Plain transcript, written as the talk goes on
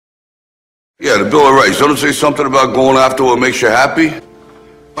Yeah, the Bill of Rights. Don't it say something about going after what makes you happy?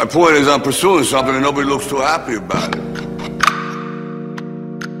 My point is I'm pursuing something and nobody looks too happy about it.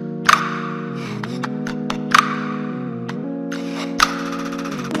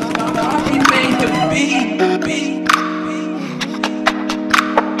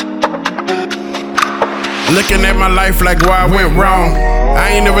 Looking at my life like why I went wrong.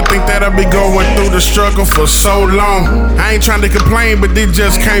 I ain't never think that I'd be going through the struggle for so long. I ain't trying to complain, but this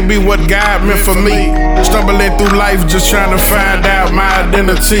just can't be what God meant for me. Stumbling through life just trying to find out my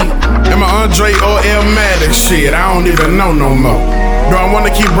identity. Am I Andre or Lyricalmatic? Shit, I don't even know no more. Do I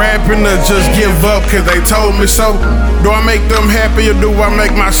wanna keep rapping or just give up cause they told me so? Do I make them happy or do I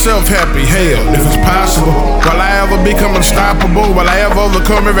make myself happy? Hell, if it's possible. Will I ever become unstoppable? Will I ever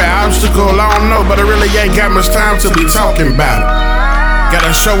overcome every obstacle? I don't know, but I really ain't got much time to be talking about it.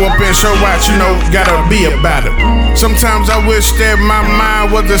 Gotta show up and show out, you know, gotta be about it. Sometimes I wish that my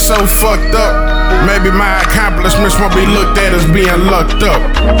mind wasn't so fucked up. Maybe my accomplishments won't be looked at as being lucked up.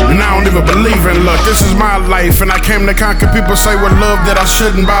 And I don't even believe in luck, this is my life. And I came to conquer, people say with love that I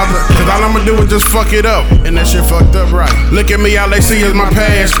shouldn't bother. Cause all I'ma do is just fuck it up, and that shit fucked up right. Look at me, all they see is my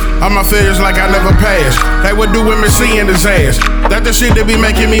past. All my failures like I never passed. They would do with me seeing his ass. That the shit that be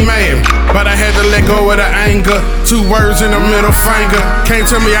making me mad. But I had to let go of the anger. 2 words in the middle finger. Can't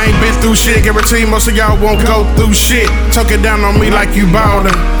tell me I ain't been through shit. Guarantee most of y'all won't go through shit. Talk it down on me like you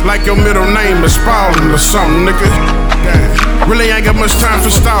ballin'. Like your middle name is Spalding or something, nigga. Damn. Really ain't got much time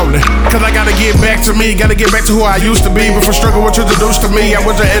for stalling. Cause I gotta get back to me. Gotta get back to who I used to be. Before struggle was introduced to me. I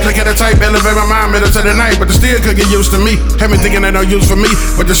was an educated type, elevate my mind, middle to the night. But they still could get used to me. Had me thinking they no use for me.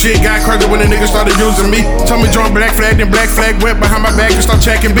 But the shit got crazy when the niggas started using me. Told me join Black Flag, then Black Flag went behind my back and start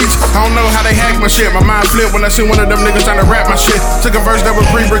checking beats. I don't know how they hack my shit. My mind flipped when I seen one of them niggas trying to rap my shit. Took a verse that was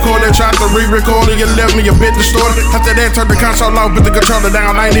pre-recorded, tried to re-record it. You left me a bit distorted. After that, turned the console off, put the controller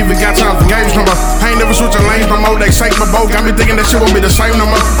down. I ain't even got time for games no more. I ain't never switching lanes no more. They sank my boat, got me thinking that shit won't be the same no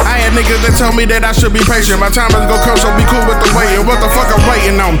more. I had niggas that tell me that I should be patient. My time is gonna come, so be cool with the wait. And what the fuck I'm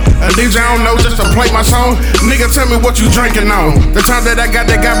waiting on? A DJ I don't know just to play my song. Nigga, tell me what you drinking on. The time that I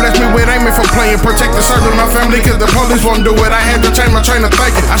got that God bless me with ain't me from playing. Protect the circle of my family, cause the police won't do it. I had to change my train of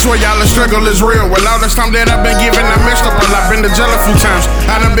thinking. I swear y'all, the struggle is real. With all this time that I've been giving, I messed up a lot. Been to jail a few times.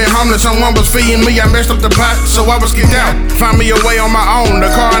 I done been homeless, someone was feeding me. I messed up the pot, so I was kicked out. Find me a way on my own. The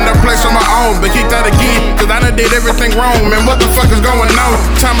car in the place on my own. But kicked out again, cause I done did everything wrong. Man, what the fuck is going on?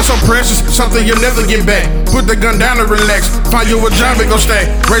 Time is so precious, something you'll never get back. Put the gun down and relax. Find you a job and go stack.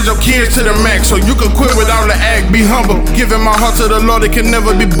 Raise your kids to the max, so you can quit with all the act. Be humble, giving my heart to the Lord, it can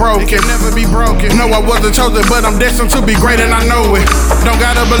never be broken. Never be broken. No, I wasn't chosen, but I'm destined to be great and I know it. Don't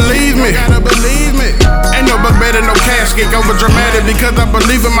gotta believe me. Ain't no book better, no casket. Over dramatic, because I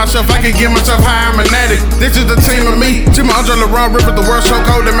believe in myself. I can get myself high, I'm an addict. This is the team of me. Team of Andre LaRon, River, the world so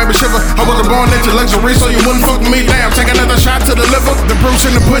cold that made me shiver. I wasn't born into luxury, so you wouldn't fuck with me. Damn, take another shot to the liver. The proof's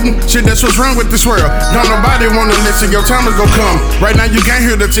in the pudding. Shit, that's what's wrong with this world. Don't nobody wanna listen, your time is gonna come. Right now you can't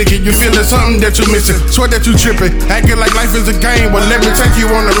hear the ticket, you feeling something that you missing. Swear that you tripping, acting like life is a game. Well, let me take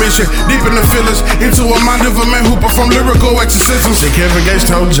you on a mission. Deep in the feelings, into a mind of a man who perform lyrical exorcisms. See, Kevin Gates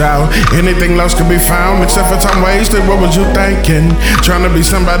told y'all, anything lost can be found, except for time wasted. What was you thinking? Trying to be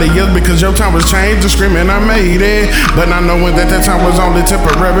somebody else because your time was changed and screaming I made it. But not knowing that time was only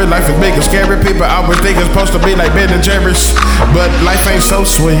temporary. Life is big and scary, people always think it's supposed to be like Ben and Jerry's. But life ain't so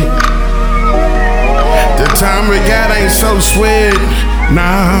sweet. The time we got ain't so sweet.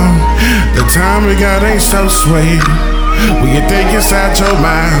 Nah, the time we got ain't so sweet. When you think inside your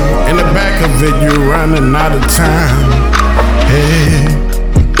mind, in the back of it you're running out of time. Hey.